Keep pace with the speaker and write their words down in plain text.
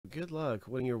Good luck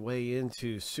winning your way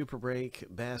into Super Break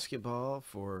basketball.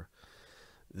 For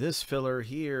this filler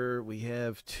here, we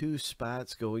have 2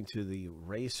 spots going to the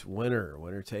race winner.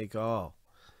 Winner take all.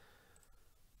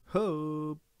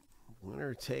 Hope.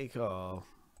 Winner take all.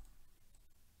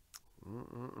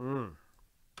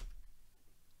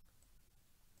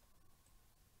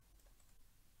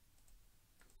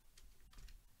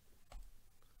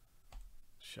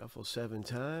 Shuffle 7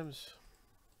 times.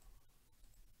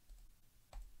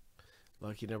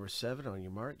 Lucky number 7 on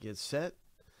your mark. Get set.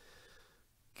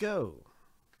 Go.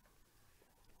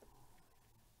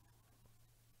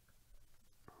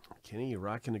 Kenny, you're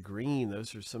rocking the green.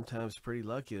 Those are sometimes pretty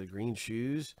lucky. The green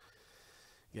shoes.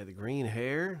 You got the green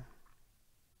hair.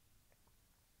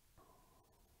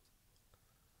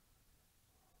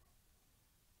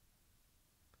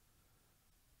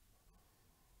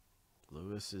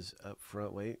 Lewis is up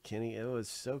front. Wait, Kenny, it was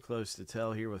so close to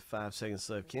tell here with 5 seconds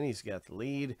left. Kenny's got the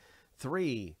lead.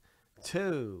 3,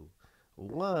 2,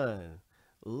 1.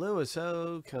 Lewis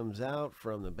O comes out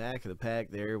from the back of the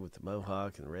pack there with the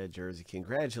mohawk and the red jersey.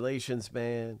 Congratulations,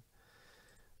 man.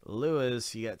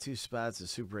 Lewis, you got 2 spots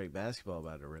of Super 8 basketball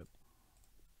about to rip.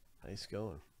 Nice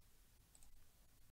going.